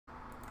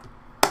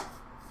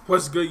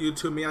What's good,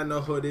 YouTube? Me, I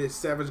know who it is.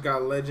 Savage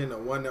got legend, the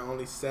one and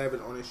only Savage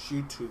on his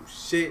YouTube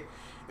shit.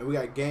 And we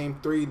got game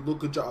 3.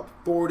 Luka dropped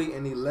 40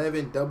 and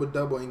 11,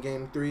 double in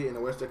game 3 in the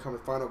Western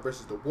Conference Final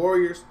versus the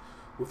Warriors.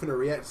 We're finna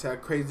react to how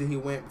crazy he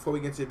went. Before we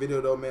get into the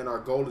video though, man, our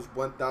goal is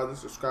 1,000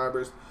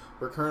 subscribers.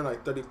 We're currently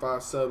like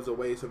 35 subs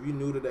away. So if you're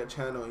new to that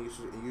channel and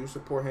you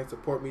support him,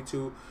 support me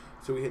too,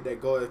 so we hit that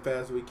goal as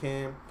fast as we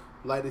can.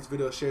 Like this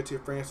video, share it to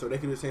your friends so they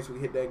can do the same so we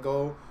hit that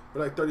goal.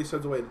 We're like 30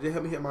 subs away. They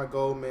help me hit my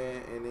goal,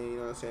 man, and then, you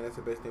know what I'm saying, that's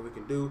the best thing we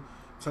can do.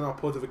 Turn on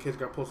post notifications.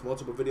 Got to post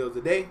multiple videos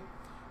a day.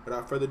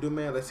 Without further ado,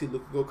 man, let's see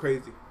Luka go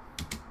crazy.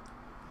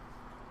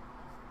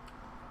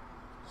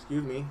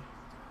 Excuse me.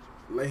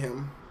 Lay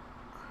him.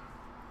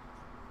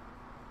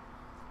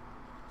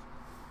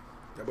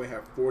 That boy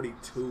had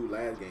 42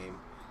 last game.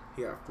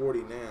 He got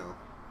 40 now.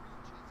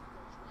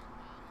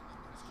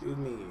 Excuse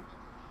me.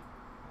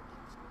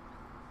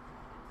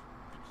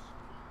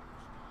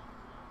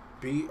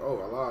 Oh,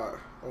 a lot.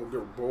 Oh,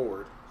 they're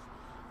bored.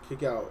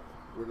 Kick out.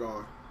 We're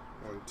gone.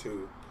 1,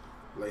 2.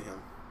 Lay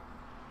him.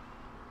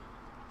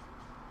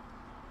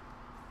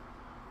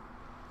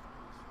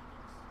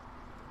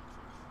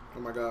 Oh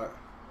my God.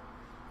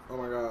 Oh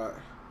my God.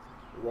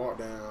 Walk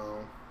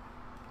down.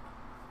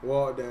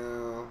 Walk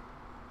down.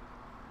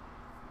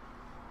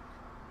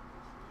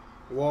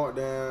 Walk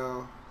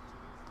down.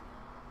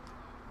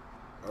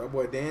 Oh, that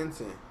boy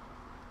dancing.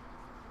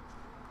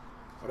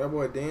 Oh, that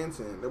boy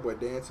dancing. That boy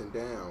dancing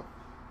down.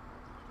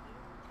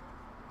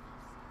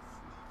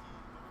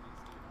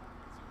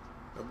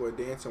 That boy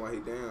dancing while he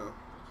down.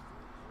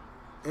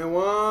 And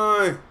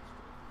 1.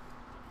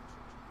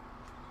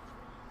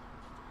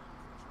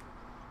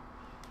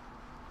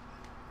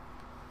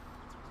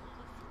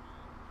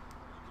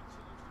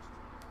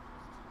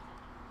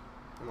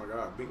 Oh my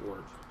God, big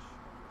work.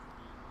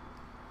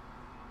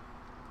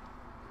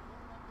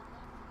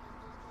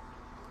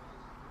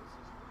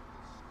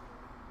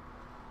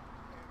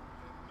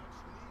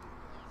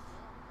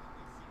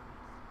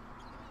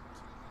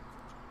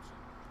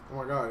 Oh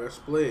my God, that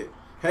split.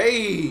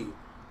 Hey!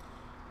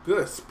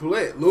 Good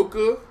split,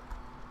 Luka.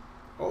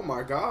 Oh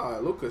my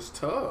God, Luka's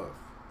tough.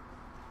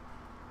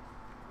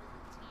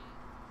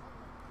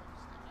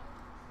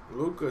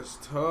 Luka's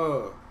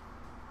tough.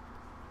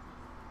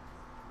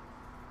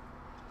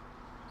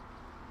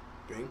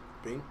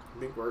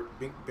 Bink work,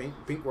 bink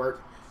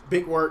work,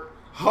 bink work.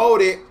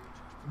 Hold it.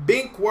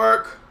 Bink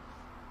work.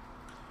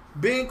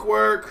 Bink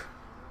work.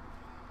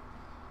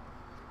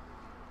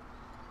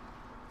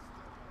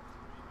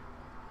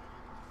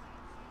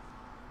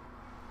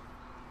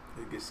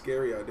 It gets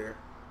scary out there.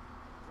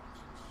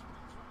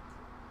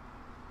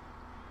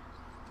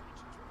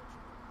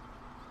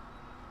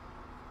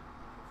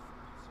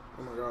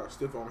 Oh my God,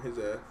 stiff on his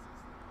ass.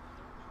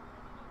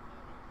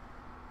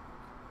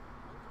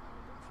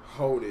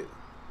 Hold it.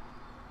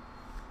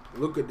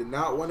 Luka did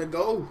not want to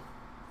go.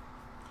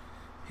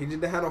 He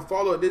just had no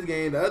follow up this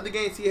game. The other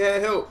games he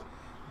had help.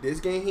 This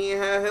game he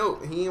ain't had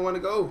help. He didn't want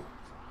to go.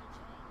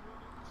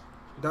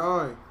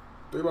 Dime.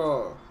 3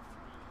 ball.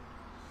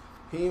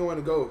 He didn't want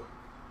to go.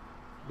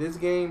 This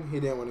game,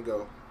 he didn't want to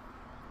go.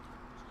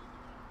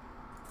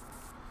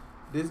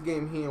 This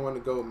game, he didn't want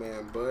to go,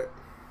 man. But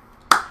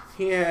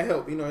he had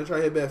help. You know, he tried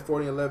to hit back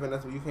 40 and 11.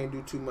 That's what you can't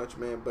do too much,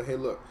 man. But hey,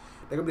 look.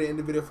 That's going to be the end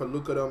of the video for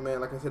Luka, though,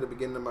 man. Like I said at the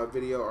beginning of my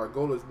video, our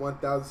goal is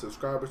 1,000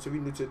 subscribers. So if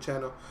you're new to the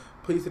channel,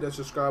 please hit that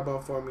subscribe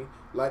button for me.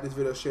 Like this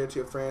video, share it to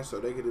your friends so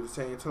they can do the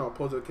same. Turn on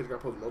post notifications.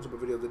 I post multiple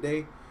videos a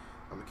day.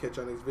 I'm going to catch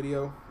you on next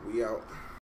video. We out.